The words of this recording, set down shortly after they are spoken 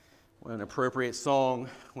What an appropriate song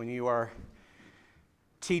when you are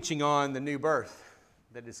teaching on the new birth.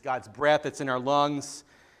 That is God's breath that's in our lungs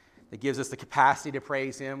that gives us the capacity to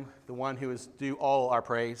praise Him, the one who is due all our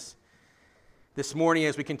praise. This morning,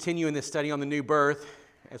 as we continue in this study on the new birth,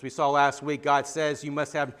 as we saw last week, God says you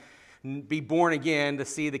must be born again to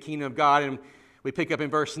see the kingdom of God. And we pick up in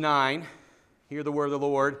verse 9, hear the word of the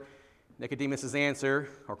Lord. Nicodemus' answer,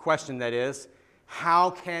 or question that is, how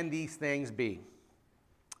can these things be?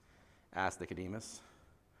 Asked Nicodemus.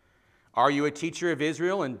 Are you a teacher of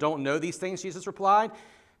Israel and don't know these things? Jesus replied.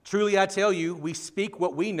 Truly I tell you, we speak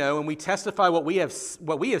what we know and we testify what we have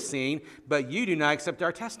seen, but you do not accept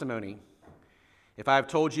our testimony. If I have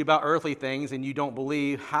told you about earthly things and you don't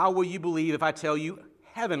believe, how will you believe if I tell you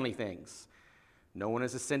heavenly things? No one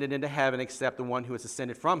has ascended into heaven except the one who has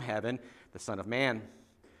ascended from heaven, the Son of Man.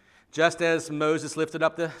 Just as Moses lifted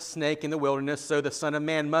up the snake in the wilderness, so the Son of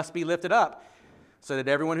Man must be lifted up, so that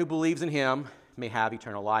everyone who believes in him may have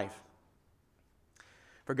eternal life.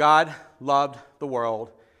 For God loved the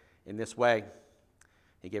world in this way.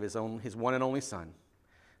 He gave his one and only Son,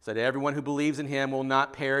 so that everyone who believes in him will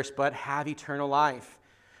not perish but have eternal life.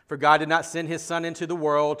 For God did not send his Son into the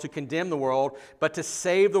world to condemn the world, but to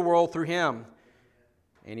save the world through him.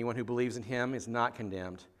 Anyone who believes in him is not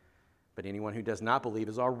condemned, but anyone who does not believe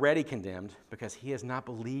is already condemned, because he has not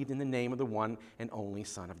believed in the name of the one and only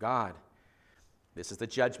Son of God. This is the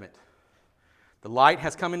judgment. The light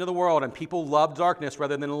has come into the world, and people love darkness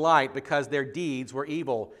rather than the light because their deeds were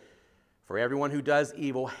evil. For everyone who does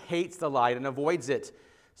evil hates the light and avoids it,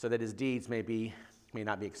 so that his deeds may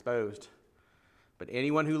not be exposed. But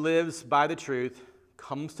anyone who lives by the truth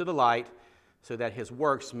comes to the light, so that his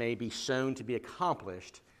works may be shown to be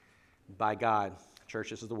accomplished by God. Church,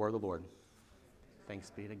 this is the word of the Lord. Thanks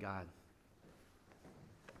be to God.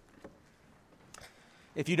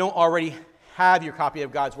 If you don't already have your copy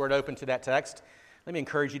of God's Word open to that text, let me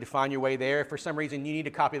encourage you to find your way there. If for some reason you need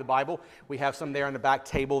a copy of the Bible, we have some there on the back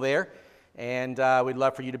table there, and we'd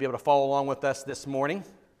love for you to be able to follow along with us this morning.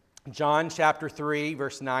 John chapter 3,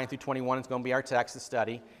 verse 9 through 21 is going to be our text to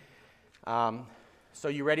study. So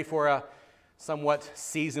you ready for a somewhat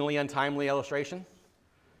seasonally untimely illustration?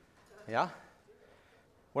 Yeah?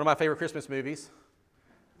 One of my favorite Christmas movies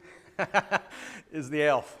is The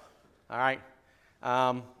Elf. All right?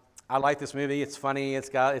 I like this movie. It's funny.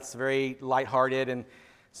 It's very lighthearted and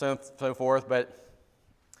so forth. But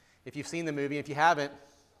if you've seen the movie, if you haven't,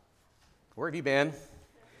 where have you been?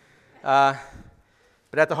 But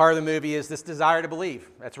at the heart of the movie is this desire to believe.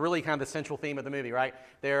 That's really kind of the central theme of the movie, right?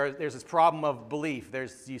 There's this problem of belief.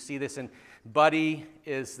 You see this in Buddy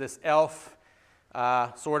is this elf,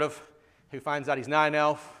 sort of, who finds out he's not an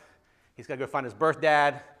elf. He's got to go find his birth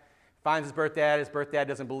dad. Finds his birth dad. His birth dad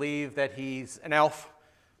doesn't believe that he's an elf.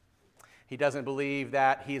 He doesn't believe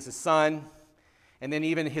that he is his son. And then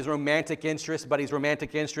even his romantic interest, Buddy's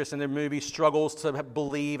romantic interest in the movie, struggles to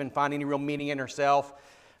believe and find any real meaning in herself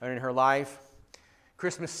and in her life.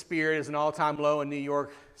 Christmas spirit is an all-time low in New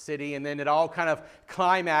York City, and then it all kind of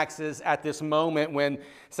climaxes at this moment when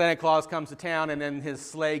Santa Claus comes to town and then his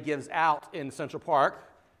sleigh gives out in Central Park,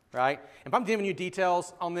 right? If I'm giving you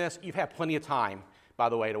details on this, you've had plenty of time, by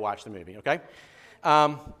the way, to watch the movie, okay?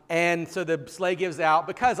 And so the sleigh gives out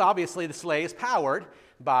because obviously the sleigh is powered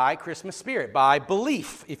by Christmas spirit, by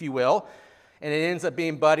belief, if you will. And it ends up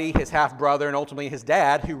being Buddy, his half-brother, and ultimately his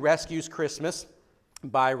dad, who rescues Christmas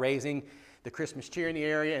by raising the Christmas cheer in the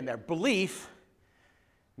area. And their belief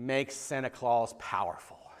makes Santa Claus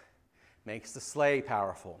powerful, makes the sleigh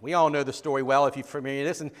powerful. We all know the story well if you're familiar with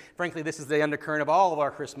this. And frankly, this is the undercurrent of all of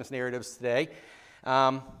our Christmas narratives today.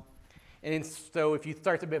 And so if you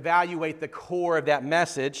start to evaluate the core of that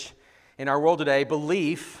message in our world today,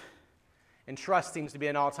 belief and trust seems to be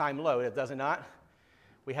an all-time low, does it not?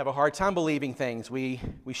 We have a hard time believing things. We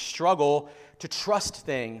struggle to trust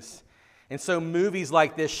things. And so movies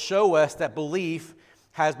like this show us that belief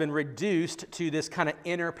has been reduced to this kind of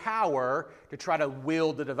inner power to try to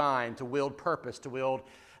wield the divine, to wield purpose, to wield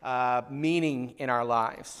meaning in our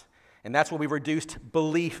lives. And that's what we've reduced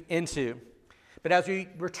belief into. But as we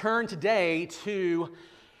return today to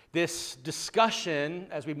this discussion,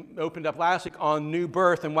 as we opened up last week on new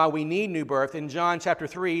birth and why we need new birth, in John chapter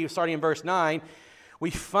 3, starting in verse 9, we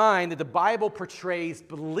find that the Bible portrays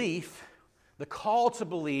belief, the call to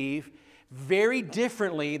believe, very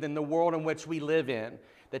differently than the world in which we live in,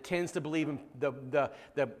 that tends to believe in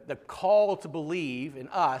the call to believe in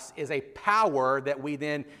us is a power that we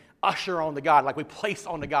then usher onto God, like we place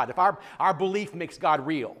onto God. If our belief makes God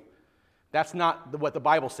real. That's not what the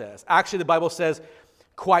Bible says. Actually, the Bible says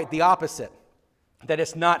quite the opposite, that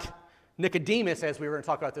it's not Nicodemus, as we were going to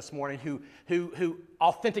talk about this morning, who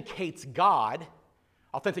authenticates God,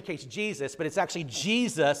 authenticates Jesus, but it's actually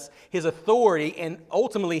Jesus, his authority, and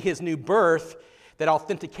ultimately his new birth that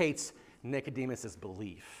authenticates Nicodemus'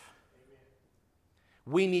 belief. Amen.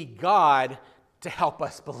 We need God to help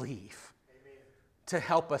us believe. Amen. To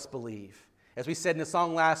help us believe. As we said in the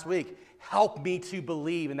song last week, help me to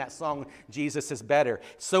believe. In that song, Jesus is better.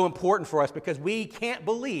 It's so important for us because we can't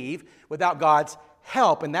believe without God's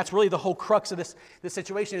help. And that's really the whole crux of this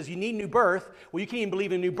situation is you need new birth. Well, you can't even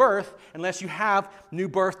believe in new birth unless you have new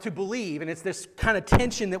birth to believe. And it's this kind of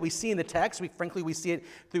tension that we see in the text. Frankly, we see it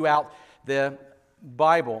throughout the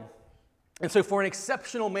Bible. And so for an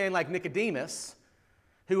exceptional man like Nicodemus,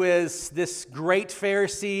 who is this great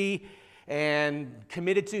Pharisee and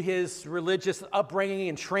committed to his religious upbringing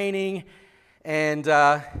and training, and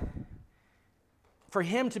for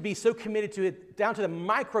him to be so committed to it, down to the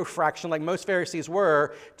microfraction, like most Pharisees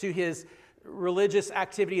were, to his religious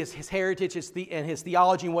activity, his heritage, and his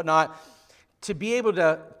theology and whatnot, to be able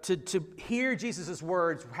to hear Jesus'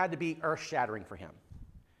 words had to be earth-shattering for him.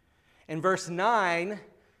 In verse 9,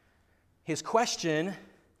 his question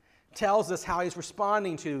tells us how he's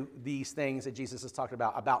responding to these things that Jesus has talked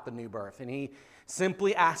about the new birth. And he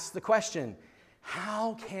simply asks the question,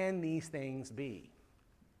 how can these things be?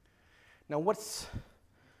 Now, what's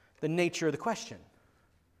the nature of the question?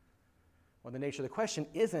 Well, the nature of the question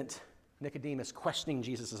isn't Nicodemus questioning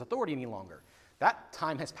Jesus' authority any longer. That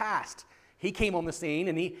time has passed. He came on the scene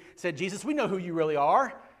and he said, Jesus, we know who you really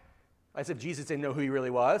are. As if Jesus didn't know who he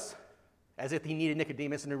really was. As if he needed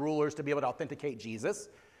Nicodemus and the rulers to be able to authenticate Jesus.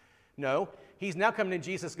 No, he's now coming to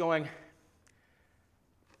Jesus going,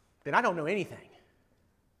 then I don't know anything.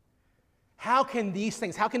 How can these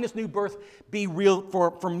things, how can this new birth be real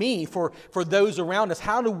for me, for those around us?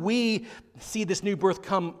 How do we see this new birth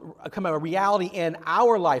come a reality in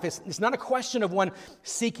our life? It's not a question of one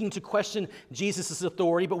seeking to question Jesus'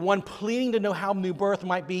 authority, but one pleading to know how new birth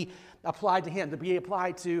might be applied to him, to be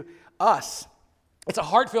applied to us. It's a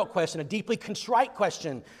heartfelt question, a deeply contrite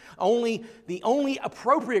question, the only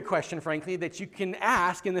appropriate question, frankly, that you can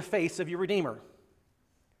ask in the face of your Redeemer.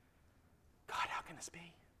 God, how can this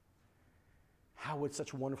be? How would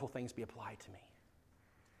such wonderful things be applied to me?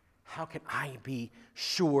 How can I be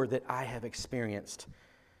sure that I have experienced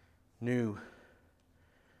new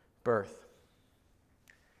birth?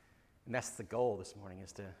 And that's the goal this morning,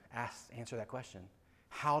 is to answer that question.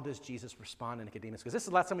 How does Jesus respond to Nicodemus? Because this is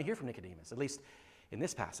the last time we hear from Nicodemus, at least in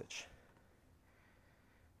this passage.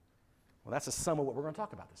 Well, that's a sum of what we're going to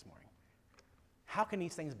talk about this morning. How can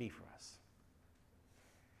these things be for us?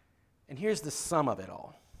 And here's the sum of it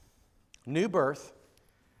all. New birth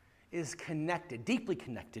is connected, deeply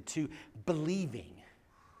connected to believing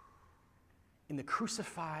in the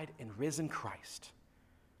crucified and risen Christ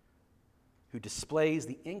who displays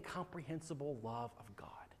the incomprehensible love of God.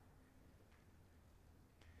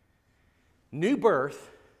 New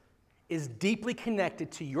birth is deeply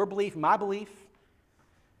connected to your belief, my belief,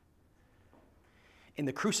 in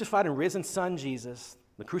the crucified and risen Son, Jesus,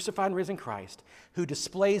 the crucified and risen Christ, who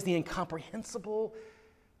displays the incomprehensible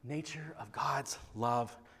nature of God's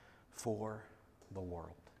love for the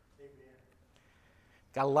world. Amen.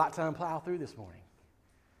 Got a lot to plow through this morning.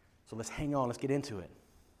 So let's hang on, let's get into it.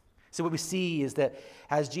 So what we see is that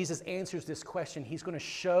as Jesus answers this question, he's going to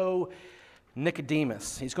show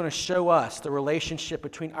Nicodemus, he's going to show us the relationship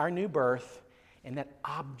between our new birth and that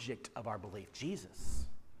object of our belief, Jesus.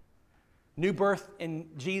 New birth and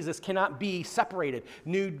Jesus cannot be separated.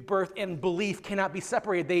 New birth and belief cannot be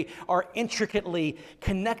separated. They are intricately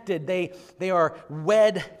connected. They are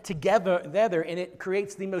wed together, and it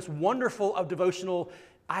creates the most wonderful of devotional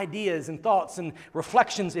ideas and thoughts and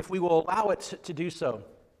reflections if we will allow it to do so.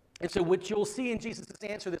 And so what you'll see in Jesus'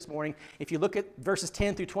 answer this morning, if you look at verses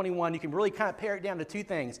 10 through 21, you can really kind of pare it down to two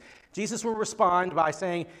things. Jesus will respond by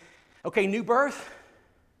saying, okay, new birth,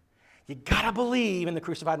 you got to believe in the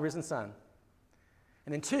crucified and risen Son.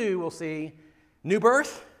 And then two, we'll see, new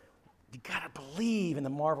birth, you got to believe in the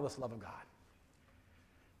marvelous love of God.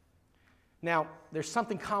 Now, there's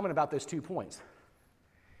something common about those 2 points.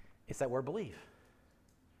 It's that word believe.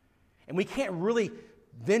 And we can't really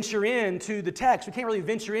venture into the text. We can't really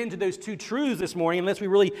venture into those two truths this morning unless we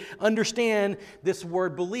really understand this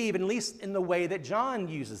word believe, at least in the way that John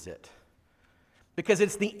uses it. Because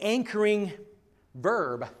it's the anchoring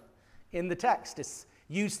verb in the text. It's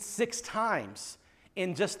used 6 times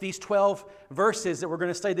in just these 12 verses that we're going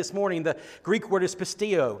to study this morning. The Greek word is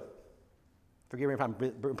pistio. Forgive me if I'm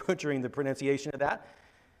butchering the pronunciation of that.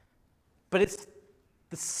 But it's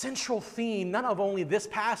the central theme, not of only this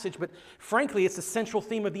passage, but frankly, it's the central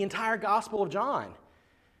theme of the entire Gospel of John.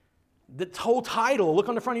 The whole title, look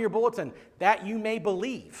on the front of your bulletin, that you may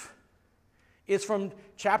believe, is from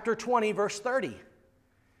chapter 20, verse 30.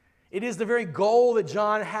 It is the very goal that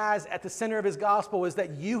John has at the center of his gospel, is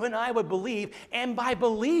that you and I would believe, and by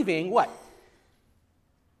believing, what?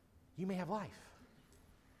 You may have life.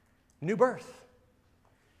 New birth.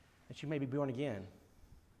 That you may be born again.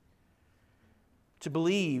 To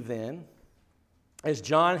believe, then, as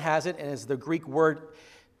John has it, and as the Greek word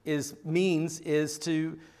means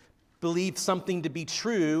to believe something to be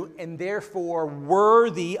true, and therefore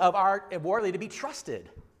worthy to be trusted.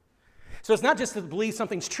 So it's not just to believe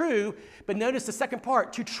something's true, but notice the second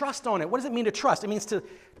part, to trust on it. What does it mean to trust? It means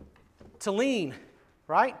to lean,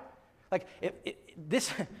 right? Like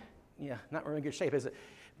this, yeah, not really good shape, is it?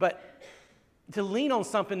 But to lean on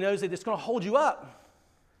something knows that it's going to hold you up.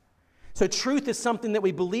 So truth is something that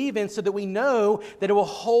we believe in so that we know that it will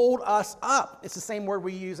hold us up. It's the same word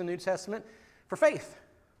we use in the New Testament for faith.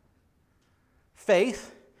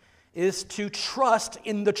 Faith is to trust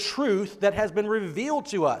in the truth that has been revealed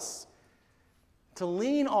to us. To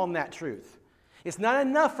lean on that truth. It's not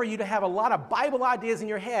enough for you to have a lot of Bible ideas in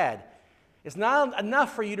your head. It's not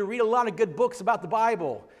enough for you to read a lot of good books about the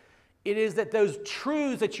Bible. It is that those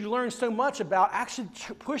truths that you learn so much about actually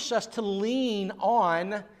push us to lean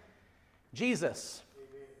on Jesus.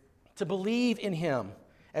 Amen. To believe in Him.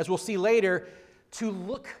 As we'll see later, to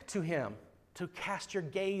look to Him. To cast your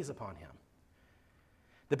gaze upon Him.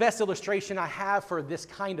 The best illustration I have for this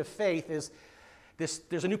kind of faith is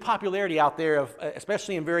there's a new popularity out there,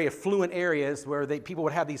 especially in very affluent areas where people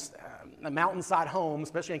would have these mountainside homes,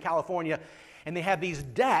 especially in California, and they have these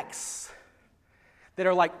decks that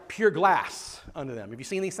are like pure glass under them. Have you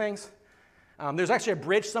seen these things? There's actually a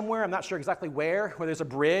bridge somewhere, I'm not sure exactly where there's a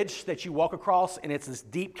bridge that you walk across, and it's this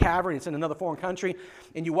deep cavern. It's in another foreign country,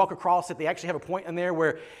 and you walk across it. They actually have a point in there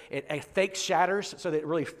where it fake shatters so that it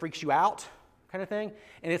really freaks you out, kind of thing.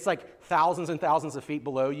 And it's like thousands and thousands of feet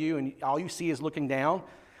below you, and all you see is looking down.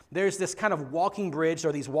 There's this kind of walking bridge,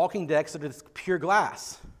 or these walking decks that are this pure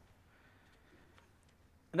glass.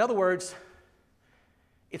 In other words,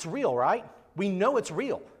 it's real, right? We know it's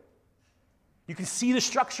real. You can see the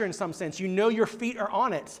structure in some sense. You know your feet are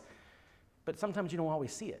on it. But sometimes you don't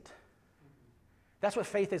always see it. That's what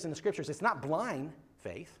faith is in the Scriptures. It's not blind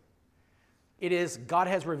faith. It is God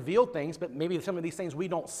has revealed things, but maybe some of these things we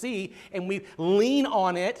don't see, and we lean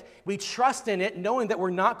on it, we trust in it, knowing that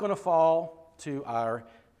we're not going to fall to our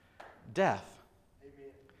death.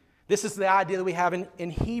 Amen. This is the idea that we have in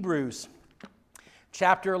Hebrews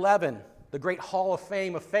chapter 11, the great hall of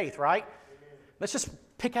fame of faith, right? Amen. Let's just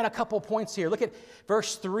pick out a couple points here. Look at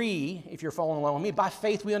verse 3, if you're following along with me. By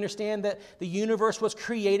faith we understand that the universe was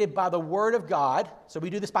created by the Word of God, so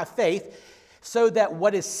we do this by faith, so that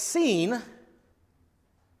what is seen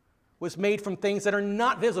was made from things that are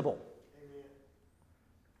not visible. Amen.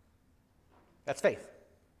 That's faith.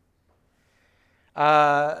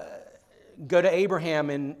 Go to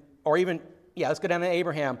Abraham, let's go down to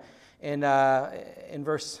Abraham in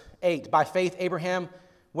verse 8. By faith, Abraham,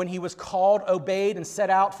 when he was called, obeyed and set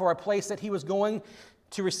out for a place that he was going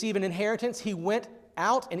to receive an inheritance. He went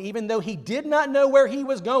out, and even though he did not know where he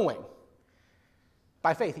was going,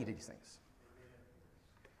 by faith he did these things.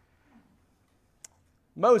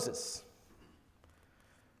 Moses.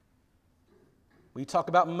 We talk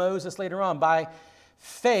about Moses later on. By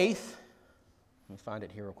faith, let me find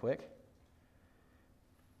it here real quick.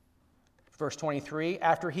 Verse 23,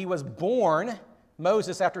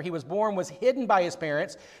 Moses, after he was born, was hidden by his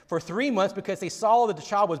parents for 3 months because they saw that the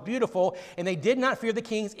child was beautiful, and they did not fear the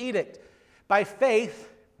king's edict. By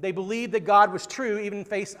faith, they believed that God was true, even in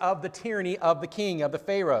face of the tyranny of the king, of the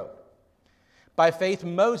Pharaoh. By faith,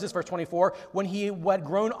 Moses, verse 24, when he had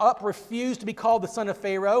grown up, refused to be called the son of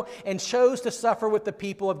Pharaoh and chose to suffer with the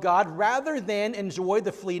people of God rather than enjoy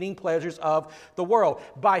the fleeting pleasures of the world.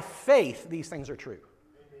 By faith, these things are true.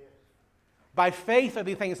 Amen. By faith are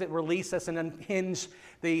the things that release us and unhinge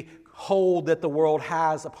the hold that the world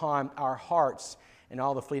has upon our hearts and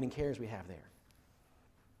all the fleeting cares we have there.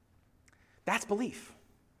 That's belief.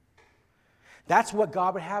 That's what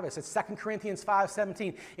God would have us. It's 2 Corinthians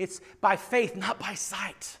 5:17. It's by faith, not by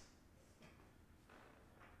sight.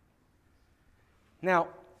 Now,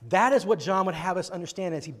 that is what John would have us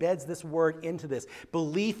understand as he beds this word into this.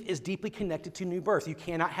 Belief is deeply connected to new birth. You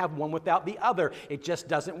cannot have one without the other. It just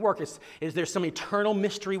doesn't work. There's some eternal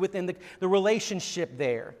mystery within the relationship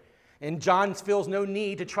there. And John feels no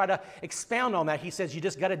need to try to expound on that. He says you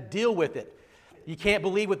just got to deal with it. You can't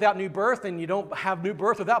believe without new birth, and you don't have new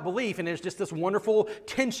birth without belief. And there's just this wonderful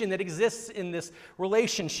tension that exists in this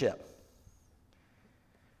relationship.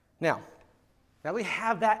 Now, Now we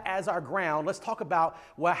have that as our ground. Let's talk about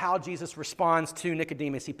how Jesus responds to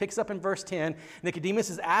Nicodemus. He picks up in verse 10. Nicodemus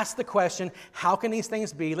is asked the question, how can these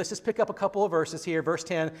things be? Let's just pick up a couple of verses here. Verse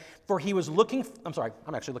 10, for he was looking, I'm sorry,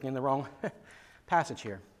 I'm actually looking in the wrong passage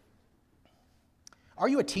here. Are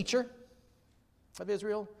you a teacher of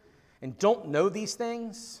Israel and don't know these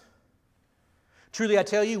things? Truly, I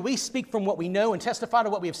tell you, we speak from what we know and testify to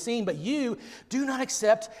what we have seen, but you do not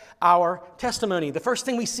accept our testimony. The first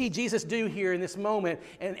thing we see Jesus do here in this moment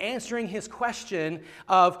and answering his question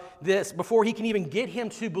of this, before he can even get him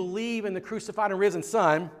to believe in the crucified and risen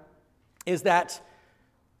Son, is that,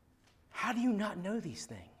 how do you not know these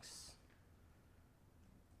things?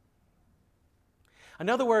 In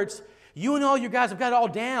other words, you and all your guys have got it all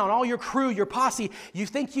down, all your crew, your posse. You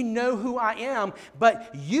think you know who I am,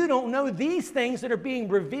 but you don't know these things that are being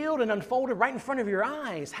revealed and unfolded right in front of your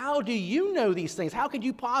eyes. How do you know these things? How could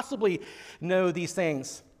you possibly know these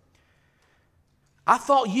things? I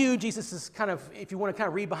thought you, Jesus is kind of, if you want to kind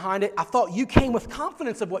of read behind it, I thought you came with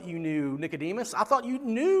confidence of what you knew, Nicodemus. I thought you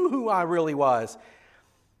knew who I really was.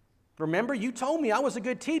 Remember, you told me I was a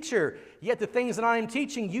good teacher, yet the things that I am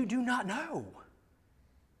teaching you do not know.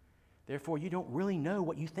 Therefore, you don't really know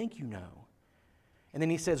what you think you know. And then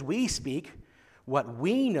he says, we speak what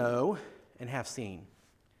we know and have seen.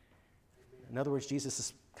 In other words, Jesus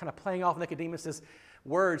is kind of playing off Nicodemus'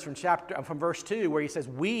 words from verse 2, where he says,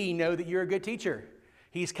 we know that you're a good teacher.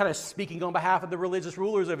 He's kind of speaking on behalf of the religious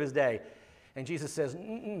rulers of his day. And Jesus says,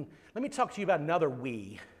 let me talk to you about another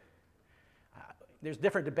we. There's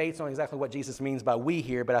different debates on exactly what Jesus means by we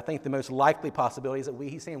here, but I think the most likely possibility is that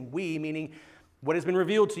he's saying we, meaning what has been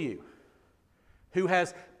revealed to you. Who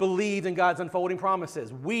has believed in God's unfolding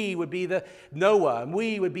promises. We would be the Noah, and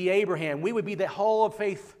we would be Abraham. We would be the whole of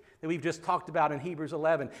faith that we've just talked about in Hebrews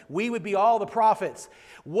 11. We would be all the prophets.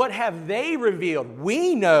 What have they revealed?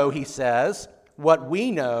 We know, he says, what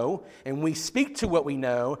we know, and we speak to what we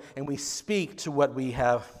know, and we speak to what we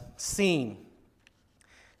have seen.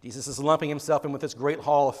 Jesus is lumping himself in with this great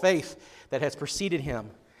hall of faith that has preceded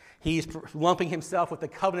him. He's lumping himself with the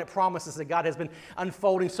covenant promises that God has been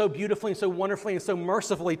unfolding so beautifully and so wonderfully and so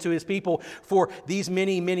mercifully to his people for these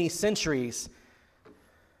many, many centuries.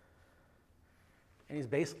 And he's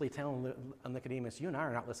basically telling Nicodemus, you and I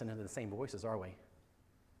are not listening to the same voices, are we?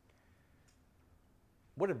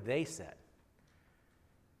 What have they said?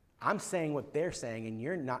 I'm saying what they're saying, and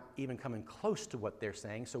you're not even coming close to what they're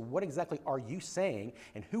saying. So what exactly are you saying,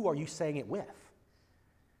 and who are you saying it with?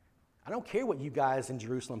 I don't care what you guys in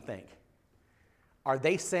Jerusalem think. Are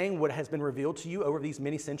they saying what has been revealed to you over these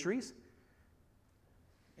many centuries?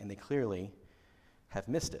 And they clearly have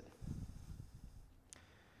missed it.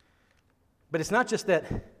 But it's not just that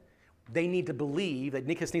they need to believe, that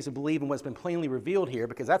Nicodemus needs to believe in what's been plainly revealed here,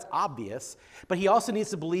 because that's obvious, but he also needs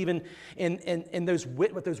to believe in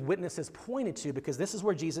what those witnesses pointed to, because this is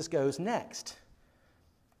where Jesus goes next.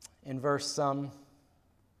 In verse 12.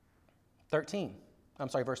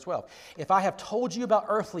 If I have told you about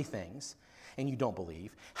earthly things and you don't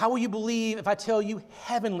believe, how will you believe if I tell you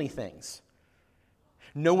heavenly things?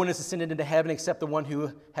 No one has ascended into heaven except the one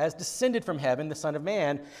who has descended from heaven, the Son of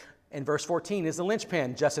Man. And verse 14 is the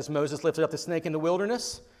linchpin. Just as Moses lifted up the snake in the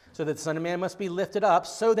wilderness, so that the Son of Man must be lifted up,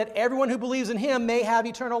 so that everyone who believes in him may have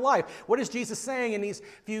eternal life. What is Jesus saying in these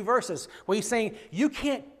few verses? Well, he's saying you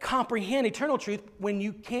can't comprehend eternal truth when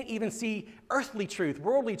you can't even see earthly truth,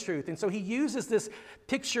 worldly truth. And so he uses this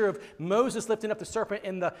picture of Moses lifting up the serpent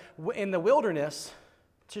in the wilderness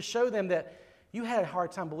to show them that you had a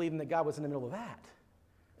hard time believing that God was in the middle of that.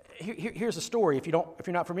 Here's a story if you're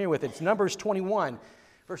not familiar with it. It's Numbers 21.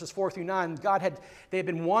 Verses 4 through 9, they had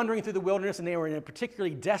been wandering through the wilderness, and they were in a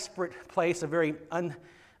particularly desperate place, a very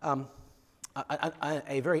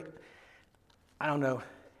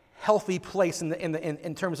healthy place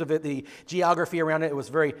in terms of the geography around it. It was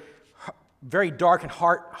very, very dark and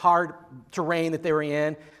hard terrain that they were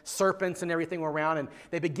in. Serpents and everything were around, and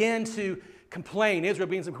they began to complain. Israel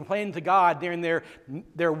begins to complain to God during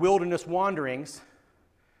their wilderness wanderings,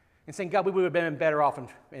 and saying, God, we would have been better off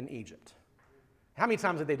in Egypt. How many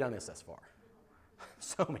times have they done this thus far?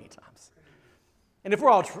 So many times. And if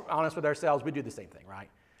we're all honest with ourselves, we do the same thing, right?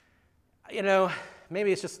 You know,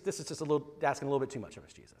 maybe this is just asking a little bit too much of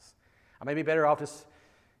us, Jesus. I may be better off just,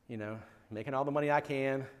 making all the money I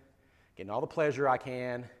can, getting all the pleasure I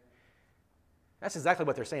can. That's exactly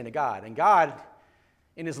what they're saying to God. And God,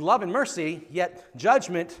 in his love and mercy, yet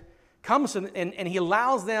judgment, comes and he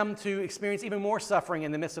allows them to experience even more suffering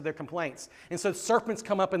in the midst of their complaints. And so serpents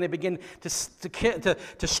come up and they begin to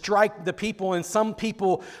strike the people, and some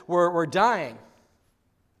people were dying.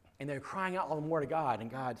 And they're crying out all the more to God. And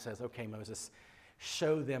God says, okay, Moses,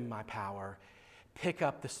 show them my power. pick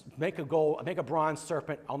up this, make a bronze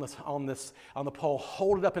serpent on the pole,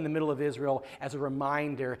 hold it up in the middle of Israel as a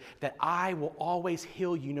reminder that I will always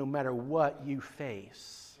heal you no matter what you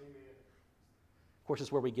face. Amen. Of course,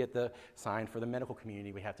 it's where we get the sign for the medical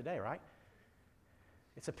community we have today, right?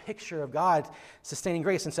 It's a picture of God sustaining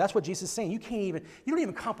grace. And so that's what Jesus is saying. You don't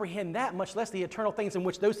even comprehend that, much less the eternal things in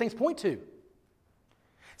which those things point to.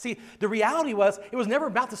 See, the reality was, it was never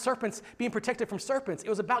about the serpents being protected from serpents. It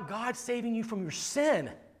was about God saving you from your sin,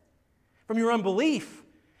 from your unbelief,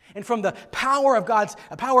 and from the power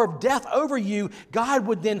of death over you. God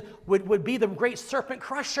would be the great serpent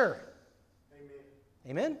crusher.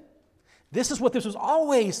 Amen? Amen? This is what this was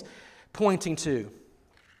always pointing to.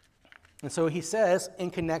 And so he says, in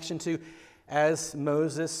connection to, as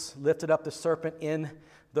Moses lifted up the serpent in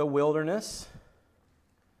the wilderness,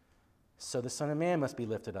 so the Son of Man must be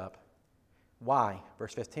lifted up. Why?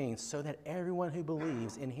 Verse 15, so that everyone who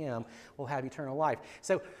believes in him will have eternal life.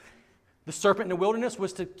 So the serpent in the wilderness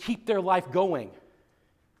was to keep their life going,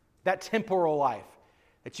 that temporal life,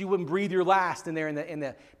 that you wouldn't breathe your last in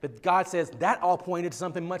there. But God says that all pointed to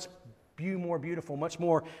something much more beautiful, much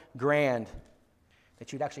more grand,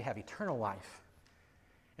 that you'd actually have eternal life.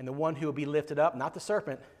 And the one who will be lifted up, not the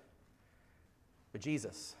serpent, but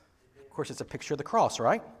Jesus. Of course, it's a picture of the cross,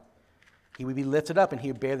 right? He would be lifted up and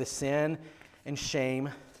he would bear the sin and shame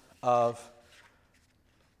of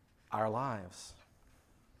our lives.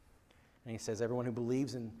 And he says, everyone who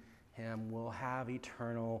believes in him will have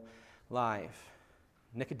eternal life.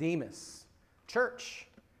 Nicodemus, church,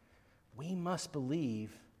 we must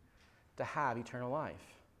believe to have eternal life.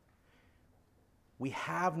 We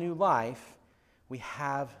have new life. We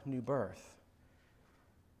have new birth.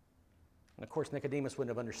 And of course, Nicodemus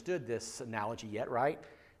wouldn't have understood this analogy yet, right?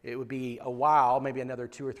 It would be a while, maybe another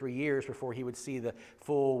 2 or 3 years, before he would see the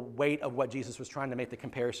full weight of what Jesus was trying to make the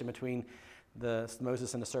comparison between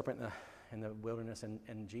Moses and the serpent in the wilderness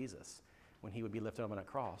and Jesus, when he would be lifted up on a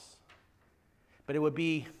cross. But it would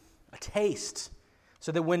be a taste,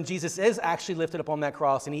 so that when Jesus is actually lifted up on that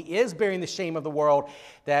cross and he is bearing the shame of the world,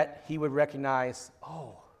 that he would recognize,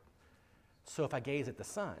 oh, so if I gaze at the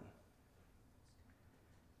Son,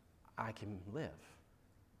 I can live.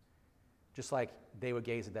 Just like they would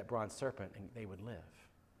gaze at that bronze serpent and they would live.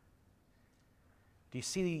 Do you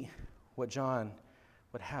see what John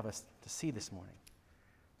would have us to see this morning?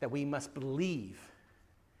 That we must believe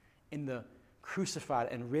in the crucified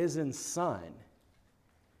and risen Son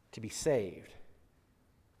to be saved.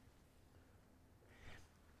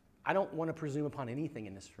 I don't want to presume upon anything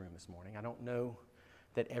in this room this morning. I don't know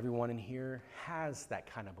that everyone in here has that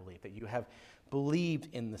kind of belief, that you have believed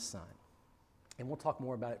in the Son. And we'll talk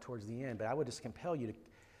more about it towards the end, but I would just compel you to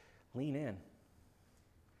lean in.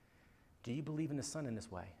 Do you believe in the Son in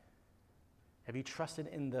this way? Have you trusted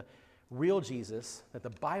in the real Jesus that the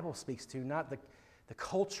Bible speaks to, not the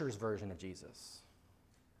culture's version of Jesus?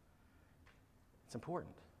 It's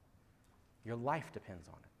important. Your life depends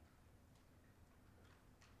on it.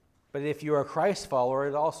 But if you're a Christ follower,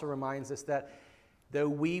 it also reminds us that though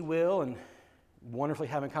we will, and wonderfully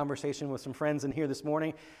having a conversation with some friends in here this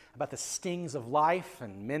morning about the stings of life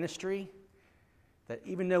and ministry, that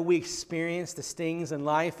even though we experience the stings in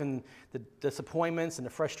life and the disappointments and the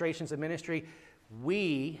frustrations of ministry,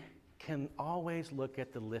 we can always look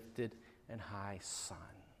at the lifted and high Son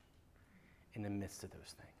in the midst of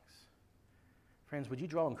those things. Friends, would you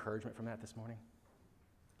draw encouragement from that this morning?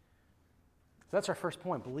 So that's our first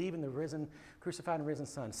point. Believe in the crucified and risen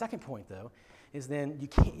Son. Second point, though, is then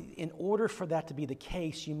in order for that to be the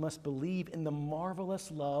case, you must believe in the marvelous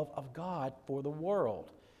love of God for the world.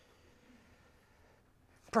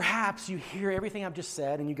 Perhaps you hear everything I've just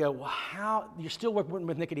said and you go, well, how? You're still working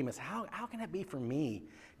with Nicodemus. How can that be for me?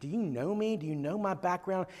 Do you know me? Do you know my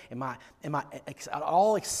background? Am I at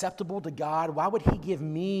all acceptable to God? Why would he give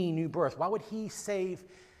me new birth? Why would he save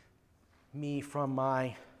me from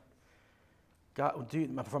my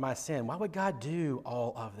sin? Why would God do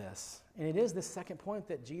all of this? And it is this second point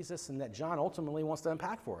that Jesus and that John ultimately wants to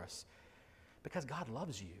unpack for us. Because God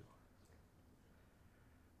loves you.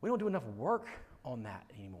 We don't do enough work on that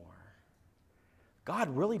anymore. God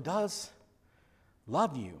really does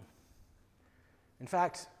love you. In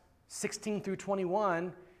fact, 16 through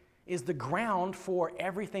 21 is the ground for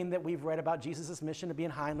everything that we've read about Jesus' mission of being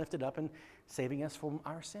high and lifted up and saving us from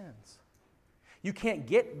our sins. You can't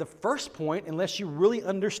get the first point unless you really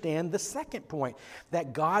understand the second point,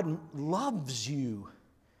 that God loves you.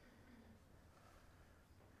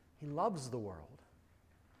 He loves the world.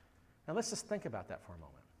 Now let's just think about that for a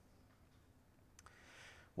moment.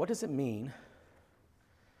 What does it mean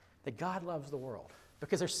that God loves the world?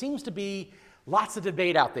 Because there seems to be lots of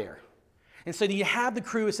debate out there. And so you have the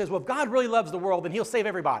crew who says, well, if God really loves the world, then he'll save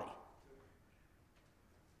everybody.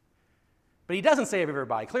 But he doesn't save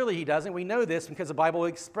everybody. Clearly he doesn't. We know this because the Bible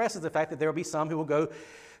expresses the fact that there will be some who will go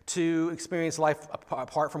to experience life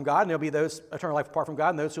apart from God, and there'll be those eternal life apart from God,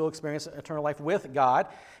 and those who will experience eternal life with God.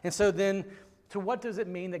 And so then, to what does it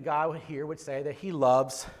mean that God here would say that he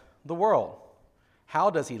loves the world? How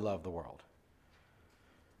does he love the world?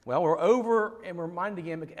 Well, we're over and we're reminded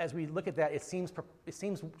again, as we look at that, it seems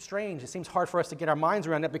strange. It seems hard for us to get our minds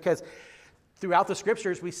around that because throughout the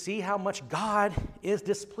scriptures, we see how much God is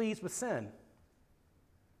displeased with sin.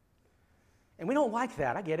 And we don't like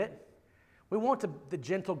that. I get it. We want the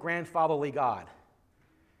gentle, grandfatherly God.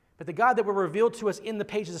 But the God that were revealed to us in the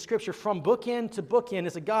pages of Scripture from bookend to bookend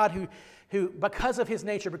is a God who, because of his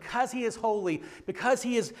nature, because he is holy, because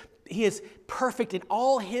he is perfect in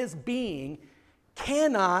all his being,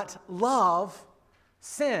 cannot love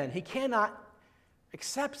sin. He cannot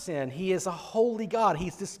accept sin. He is a holy God.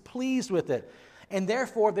 He's displeased with it. And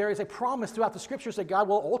therefore, there is a promise throughout the Scriptures that God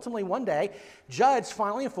will ultimately one day judge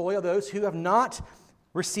finally and fully of those who have not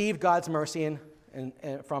received God's mercy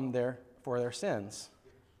for their sins.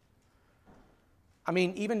 I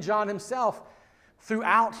mean, even John himself,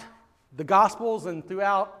 throughout the Gospels and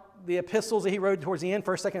throughout the epistles that he wrote towards the end,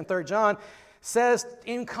 1st, 2nd, and 3rd John, says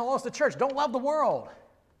and calls the church, don't love the world.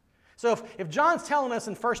 So if John's telling us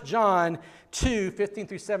in 1 John 2, 15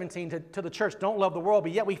 through 17 to the church, don't love the world,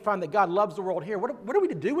 but yet we find that God loves the world here, what are we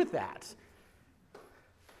to do with that?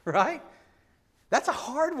 Right? That's a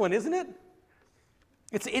hard one, isn't it?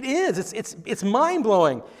 It is. It's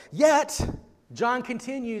mind-blowing. Yet, John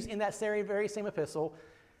continues in that very same epistle,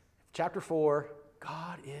 chapter 4,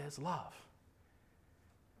 God is love.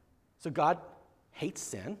 So God hates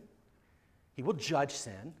sin. He will judge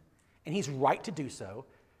sin, and he's right to do so.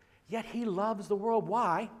 Yet he loves the world.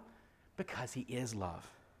 Why? Because he is love.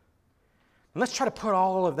 And let's try to put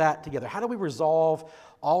all of that together. How do we resolve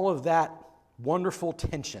all of that wonderful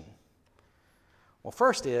tension? Well,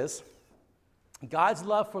 first is God's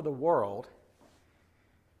love for the world,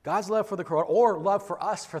 or love for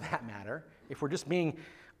us for that matter, if we're just being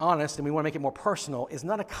honest and we want to make it more personal, is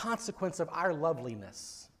not a consequence of our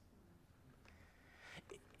loveliness.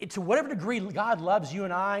 To whatever degree God loves you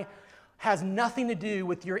and I has nothing to do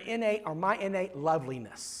with your innate or my innate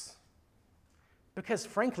loveliness. Because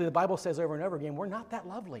frankly, the Bible says over and over again, we're not that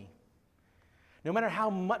lovely. No matter how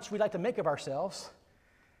much we like to make of ourselves,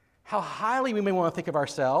 how highly we may want to think of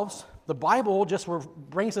ourselves, the Bible just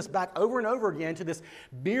brings us back over and over again to this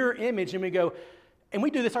mirror image, and we go, and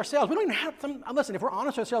we do this ourselves. We don't even have to, listen, if we're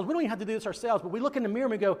honest with ourselves, we don't even have to do this ourselves, but we look in the mirror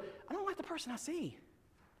and we go, I don't like the person I see.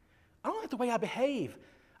 I don't like the way I behave.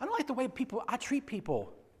 I don't like the way I treat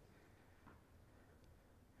people.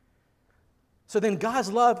 So then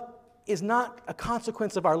God's love is not a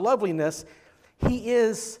consequence of our loveliness. He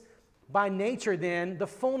is, by nature then, the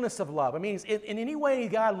fullness of love. I mean, in any way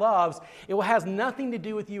God loves, it has nothing to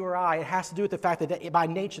do with you or I. It has to do with the fact that by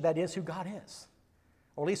nature that is who God is.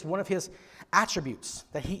 Or at least one of his attributes,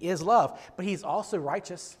 that he is love. But he's also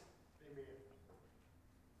righteous. Amen.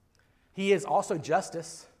 He is also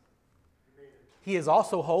justice. Amen. He is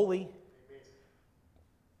also holy. Amen.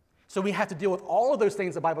 So we have to deal with all of those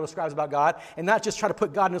things the Bible describes about God and not just try to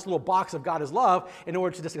put God in this little box of God is love in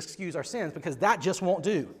order to just excuse our sins, because that just won't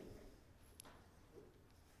do.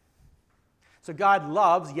 So God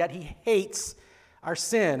loves, yet he hates our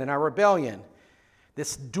sin and our rebellion.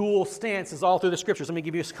 This dual stance is all through the Scriptures. Let me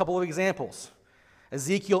give you a couple of examples.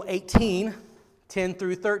 Ezekiel 18, 10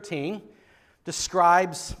 through 13,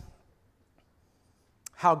 describes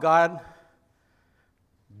how God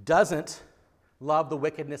doesn't love the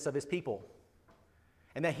wickedness of his people,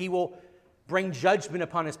 and that he will bring judgment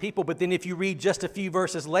upon his people. But then if you read just a few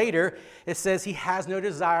verses later, it says he has no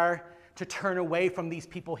desire to turn away from these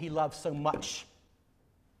people he loves so much.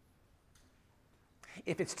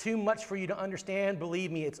 If it's too much for you to understand,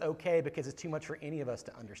 believe me, it's okay, because it's too much for any of us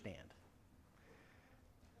to understand.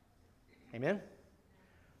 Amen?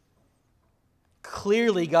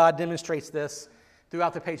 Clearly, God demonstrates this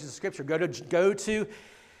throughout the pages of Scripture. Go to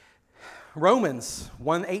Romans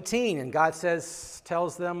 1:18, and God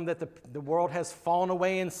tells them that the world has fallen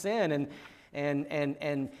away in sin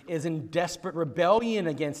and is in desperate rebellion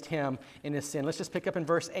against him in his sin. Let's just pick up in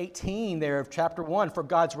verse 18 there of chapter 1. For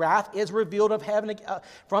God's wrath is revealed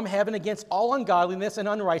from heaven against all ungodliness and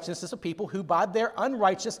unrighteousness of people who by their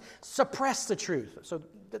unrighteousness suppress the truth. So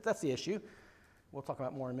that's the issue. We'll talk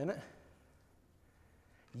about more in a minute.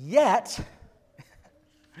 Yet,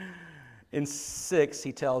 in 6,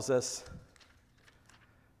 he tells us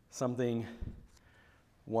something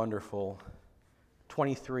wonderful.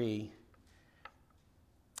 23.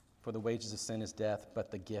 For the wages of sin is death,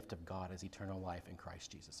 but the gift of God is eternal life in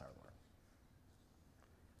Christ Jesus our Lord.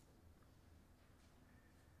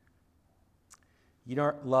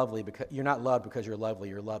 You're not loved because you're lovely.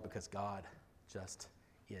 You're loved because God just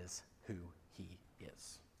is who he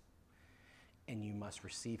is. And you must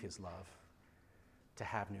receive his love to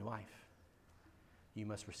have new life. You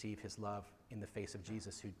must receive his love in the face of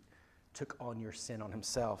Jesus, who took on your sin on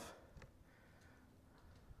himself.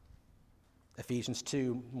 Ephesians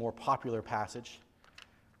 2, more popular passage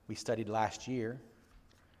we studied last year,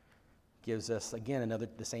 gives us, again,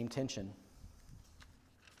 the same tension.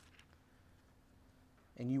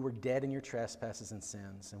 And you were dead in your trespasses and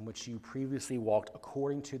sins, in which you previously walked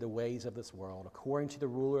according to the ways of this world, according to the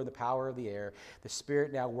ruler of the power of the air, the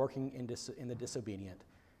spirit now working in the disobedient.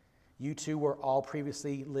 You too were all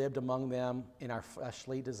previously lived among them in our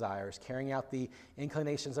fleshly desires, carrying out the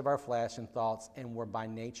inclinations of our flesh and thoughts, and were by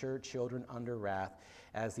nature children under wrath,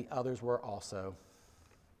 as the others were also.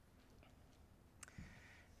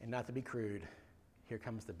 And not to be crude, here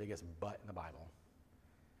comes the biggest but in the Bible.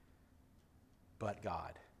 But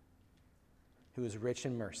God, who is rich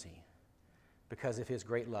in mercy, because of his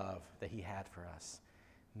great love that he had for us,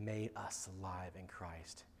 made us alive in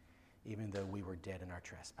Christ, even though we were dead in our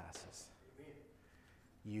trespasses. Amen.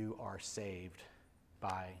 You are saved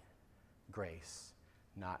by grace,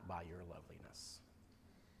 not by your loveliness.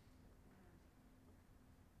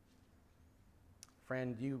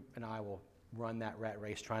 Friend, you and I will run that rat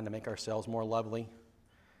race trying to make ourselves more lovely.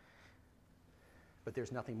 But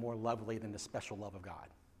there's nothing more lovely than the special love of God.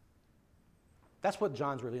 That's what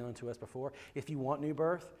John's revealing to us before. If you want new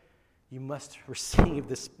birth, you must receive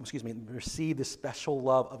this special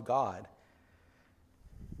love of God.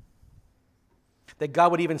 That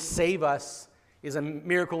God would even save us is a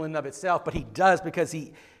miracle in and of itself, but he does because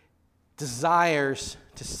he desires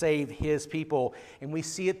to save his people. And we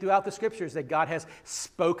see it throughout the scriptures that God has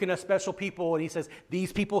spoken a special people, and he says,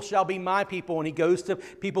 these people shall be my people. And he goes to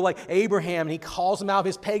people like Abraham, and he calls them out of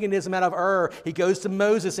his paganism out of Ur. He goes to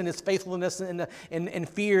Moses and his faithfulness and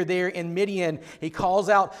fear there in Midian. He calls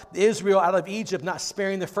out Israel out of Egypt, not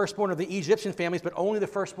sparing the firstborn of the Egyptian families, but only the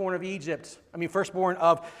firstborn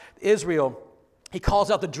of Israel. He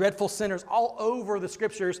calls out the dreadful sinners all over the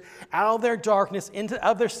scriptures, out of their darkness,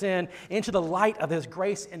 of their sin, into the light of his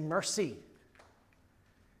grace and mercy.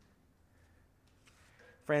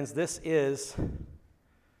 Friends, this is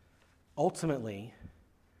ultimately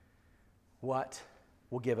what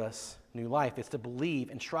will give us new life. It's to believe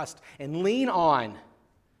and trust and lean on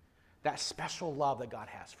that special love that God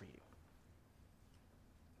has for you.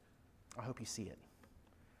 I hope you see it.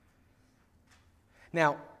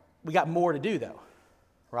 Now, we got more to do, though,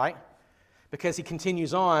 right? Because he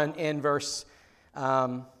continues on in verse,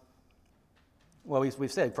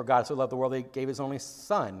 we've said, for God so loved the world, he gave his only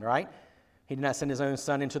son, right? He did not send his own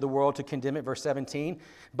son into the world to condemn it, verse 17,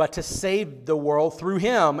 but to save the world through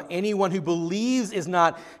him. Anyone who believes is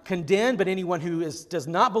not condemned, but anyone who does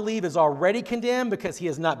not believe is already condemned because he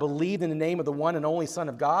has not believed in the name of the one and only Son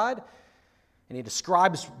of God. And he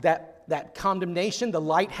describes that condemnation. The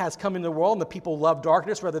light has come into the world, and the people love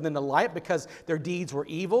darkness rather than the light because their deeds were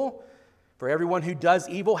evil. For everyone who does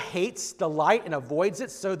evil hates the light and avoids it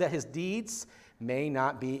so that his deeds may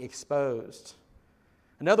not be exposed.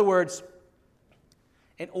 In other words,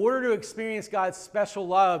 in order to experience God's special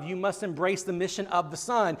love, you must embrace the mission of the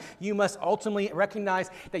Son. You must ultimately recognize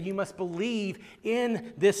that you must believe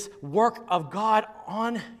in this work of God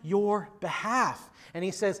on your behalf. And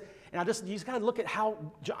he says, and you just got to look at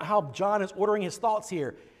how John is ordering his thoughts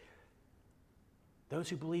here. Those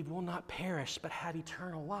who believe will not perish, but have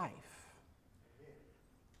eternal life.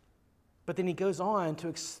 But then he goes on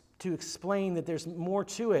to explain that there's more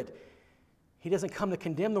to it. He doesn't come to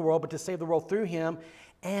condemn the world, but to save the world through him,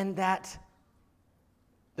 and that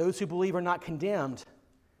those who believe are not condemned,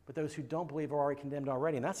 but those who don't believe are already condemned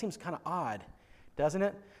already. And that seems kind of odd, doesn't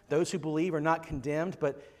it? Those who believe are not condemned,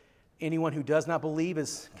 but anyone who does not believe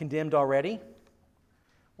is condemned already.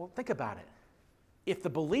 Well, think about it. For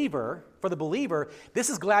the believer, this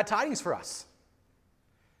is glad tidings for us.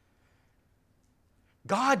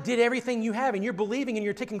 God did everything you have, and you're believing and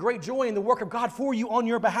you're taking great joy in the work of God for you on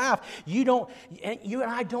your behalf. You and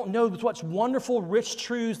I don't know what wonderful, rich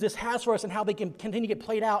truths this has for us and how they can continue to get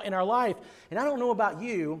played out in our life. And I don't know about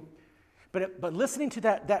you, but listening to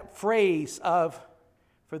that phrase of,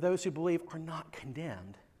 for those who believe are not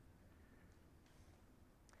condemned,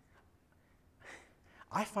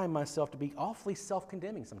 I find myself to be awfully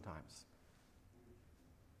self-condemning sometimes.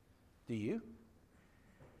 Do you?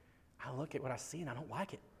 I look at what I see and I don't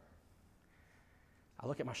like it. I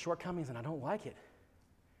look at my shortcomings and I don't like it.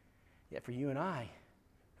 Yet for you and I,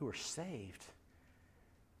 who are saved,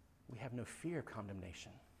 we have no fear of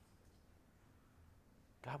condemnation.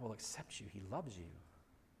 God will accept you. He loves you.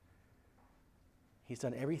 He's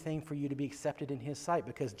done everything for you to be accepted in his sight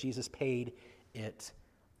because Jesus paid it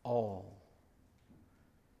all.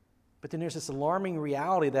 But then there's this alarming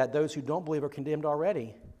reality that those who don't believe are condemned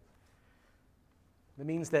already. It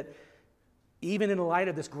means that even in the light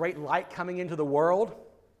of this great light coming into the world,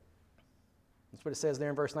 that's what it says there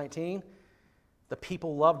in verse 19, the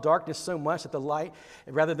people loved darkness so much that the light,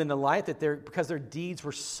 rather than the light, that because their deeds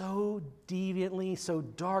were so deviantly, so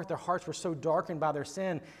dark, their hearts were so darkened by their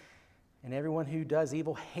sin, and everyone who does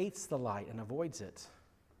evil hates the light and avoids it.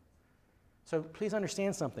 So please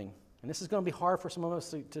understand something, and this is going to be hard for some of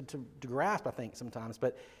us to grasp, I think, sometimes,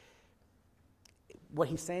 but what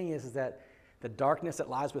he's saying is that the darkness that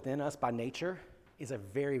lies within us by nature is a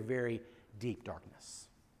very, very deep darkness.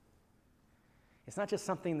 It's not just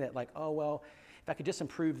something that like, oh, well, if I could just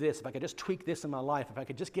improve this, if I could just tweak this in my life, if I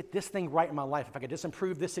could just get this thing right in my life, if I could just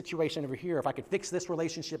improve this situation over here, if I could fix this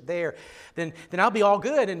relationship there, then I'll be all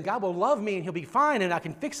good and God will love me and he'll be fine and I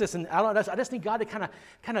can fix this and I just need God to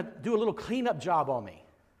kind of do a little cleanup job on me.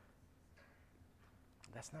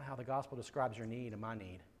 That's not how the gospel describes your need and my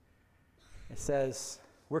need. It says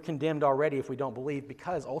we're condemned already if we don't believe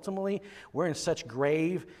because ultimately we're in such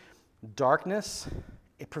grave darkness.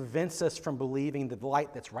 It prevents us from believing the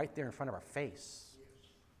light that's right there in front of our face.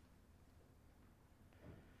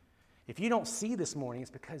 If you don't see this morning,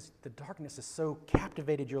 it's because the darkness has so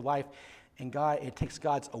captivated your life, and it takes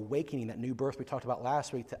God's awakening, that new birth we talked about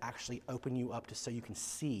last week, to actually open you up so you can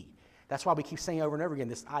see. That's why we keep saying over and over again,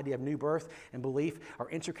 this idea of new birth and belief are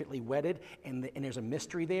intricately wedded, and there's a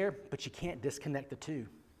mystery there, but you can't disconnect the two.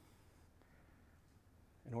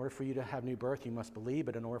 In order for you to have new birth, you must believe,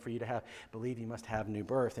 but in order for you to believe, you must have new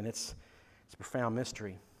birth, and it's a profound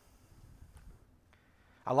mystery.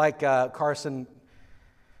 I like D.A.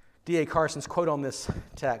 Carson's quote on this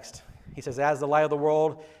text. He says, as the light of the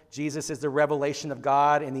world, Jesus is the revelation of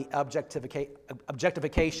God and the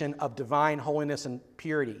objectification of divine holiness and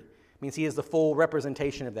purity. It means he is the full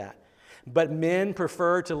representation of that. But men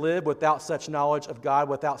prefer to live without such knowledge of God,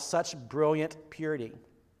 without such brilliant purity.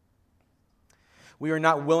 We are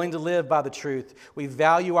not willing to live by the truth. We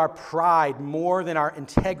value our pride more than our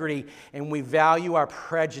integrity, and we value our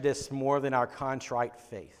prejudice more than our contrite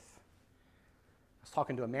faith. I was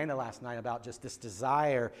talking to Amanda last night about just this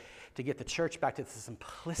desire to get the church back to the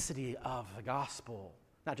simplicity of the gospel.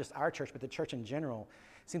 Not just our church, but the church in general.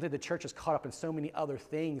 It seems like the church is caught up in so many other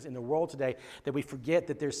things in the world today that we forget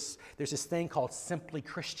that there's this thing called simply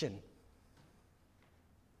Christian.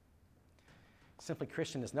 Simply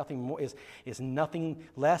Christian is nothing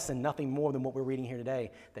less and nothing more than what we're reading here today,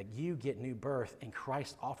 that you get new birth and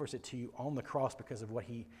Christ offers it to you on the cross because of what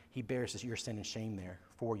he bears as your sin and shame there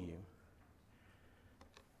for you.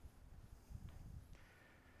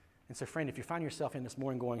 And so, friend, if you find yourself in this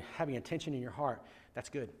morning having a tension in your heart, that's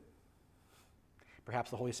good. Perhaps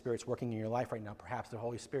the Holy Spirit's working in your life right now. Perhaps the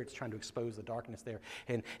Holy Spirit's trying to expose the darkness there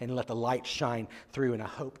and let the light shine through. And I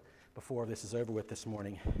hope before this is over with this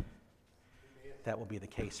morning, that will be the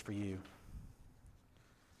case for you.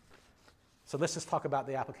 So let's just talk about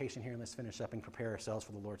the application here and let's finish up and prepare ourselves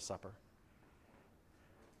for the Lord's Supper.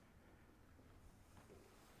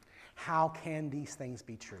 How can these things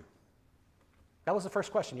be true? That was the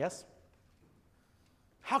first question, yes?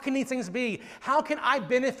 How can these things be? How can I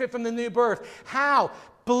benefit from the new birth? How?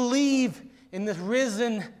 Believe in the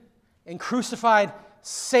risen and crucified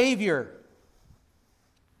Savior.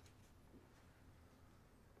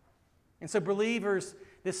 And so believers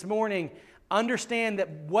this morning understand that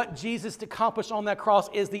what Jesus accomplished on that cross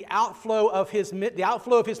is the outflow of his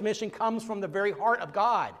mission comes from the very heart of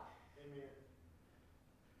God. Amen.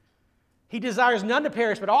 He desires none to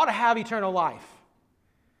perish, but all to have eternal life.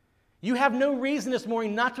 You have no reason this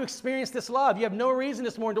morning not to experience this love. You have no reason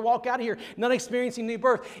this morning to walk out of here not experiencing new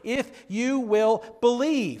birth if you will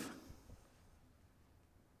believe.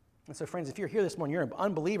 And so, friends, if you're here this morning, you're an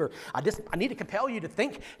unbeliever, I need to compel you to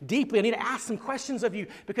think deeply. I need to ask some questions of you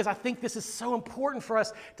because I think this is so important for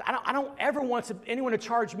us. I don't ever want anyone to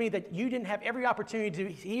charge me that you didn't have every opportunity to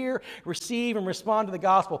hear, receive, and respond to the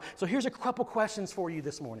gospel. So here's a couple questions for you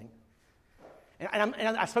this morning. And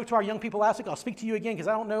I spoke to our young people last week. I'll speak to you again because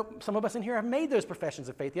I don't know, some of us in here have made those professions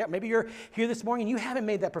of faith yet. Maybe you're here this morning and you haven't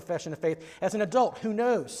made that profession of faith as an adult. Who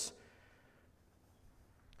knows?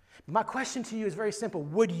 My question to you is very simple.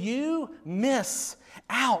 Would you miss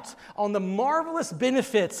out on the marvelous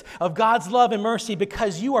benefits of God's love and mercy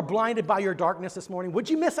because you are blinded by your darkness this morning? Would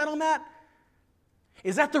you miss out on that?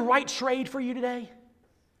 Is that the right trade for you today?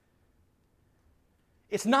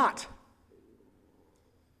 It's not.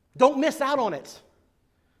 Don't miss out on it.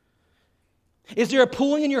 Is there a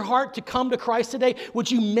pulling in your heart to come to Christ today? Would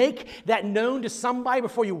you make that known to somebody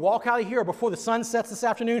before you walk out of here or before the sun sets this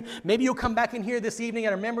afternoon? Maybe you'll come back in here this evening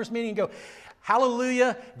at a members meeting and go,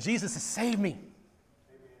 hallelujah, Jesus has saved me. Amen.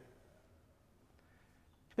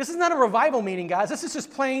 This is not a revival meeting, guys. This is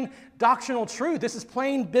just plain doctrinal truth. This is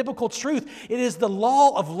plain biblical truth. It is the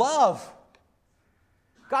law of love.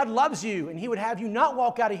 God loves you, and He would have you not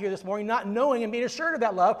walk out of here this morning not knowing and being assured of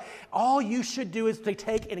that love. All you should do is to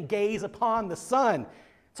take and gaze upon the Son.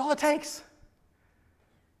 That's all it takes.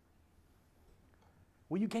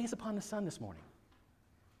 Will you gaze upon the Son this morning?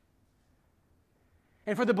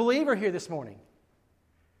 And for the believer here this morning,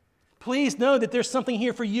 please know that there's something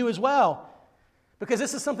here for you as well. Because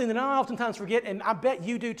this is something that I oftentimes forget, and I bet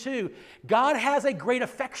you do too. God has a great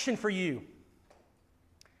affection for you.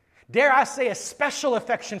 Dare I say, a special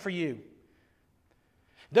affection for you.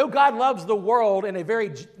 Though God loves the world in a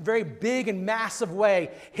very, very big and massive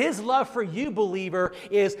way, His love for you, believer,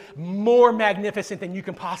 is more magnificent than you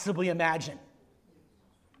can possibly imagine.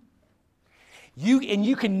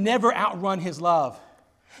 You can never outrun His love.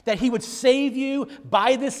 That He would save you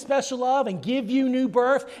by this special love and give you new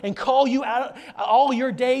birth and call you out all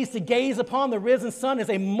your days to gaze upon the risen Son is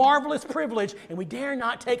a marvelous privilege, and we dare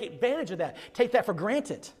not take advantage of that, take that for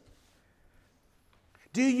granted.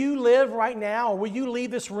 Do you live right now, or will you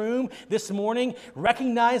leave this room this morning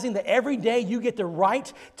recognizing that every day you get the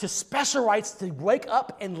right to special rights to wake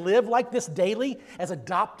up and live like this daily as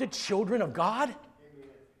adopted children of God? Amen.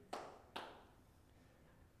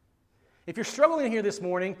 If you're struggling here this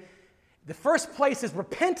morning, the first place is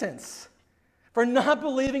repentance for not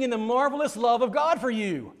believing in the marvelous love of God for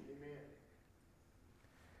you.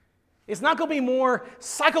 It's not going to be more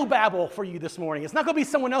psychobabble for you this morning. It's not going to be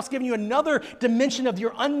someone else giving you another dimension of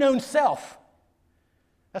your unknown self.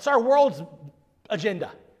 That's our world's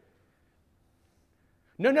agenda.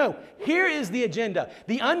 No. Here is the agenda.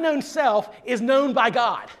 The unknown self is known by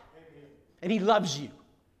God. And He loves you.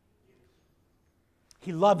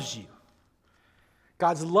 He loves you.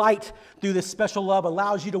 God's light through this special love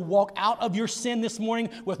allows you to walk out of your sin this morning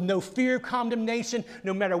with no fear of condemnation,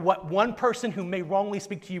 no matter what one person who may wrongly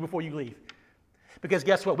speak to you before you leave. Because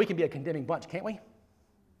guess what? We can be a condemning bunch, can't we?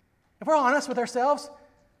 If we're honest with ourselves,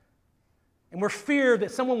 and we're feared that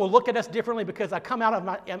someone will look at us differently because I come out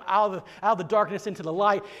of the darkness into the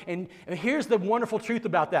light. And here's the wonderful truth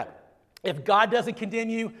about that. If God doesn't condemn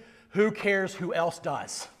you, who cares who else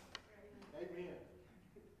does?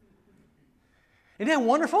 Isn't that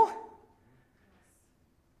wonderful?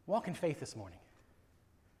 Walk in faith this morning.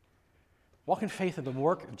 Walk in faith in the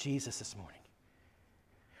work of Jesus this morning.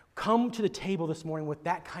 Come to the table this morning with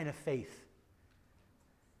that kind of faith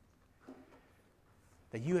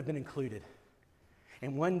that you have been included.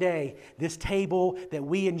 And one day, this table that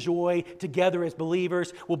we enjoy together as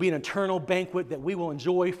believers will be an eternal banquet that we will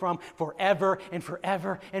enjoy from forever and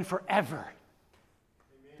forever and forever.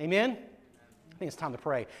 Amen? Amen? I think it's time to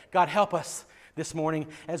pray. God, help us this morning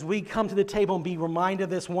as we come to the table and be reminded of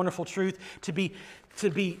this wonderful truth, to be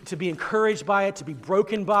encouraged by it, to be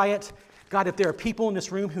broken by it. God, if there are people in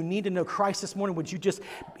this room who need to know Christ this morning, would you just,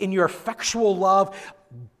 in your effectual love,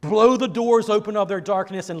 blow the doors open of their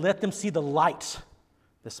darkness and let them see the light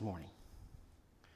this morning.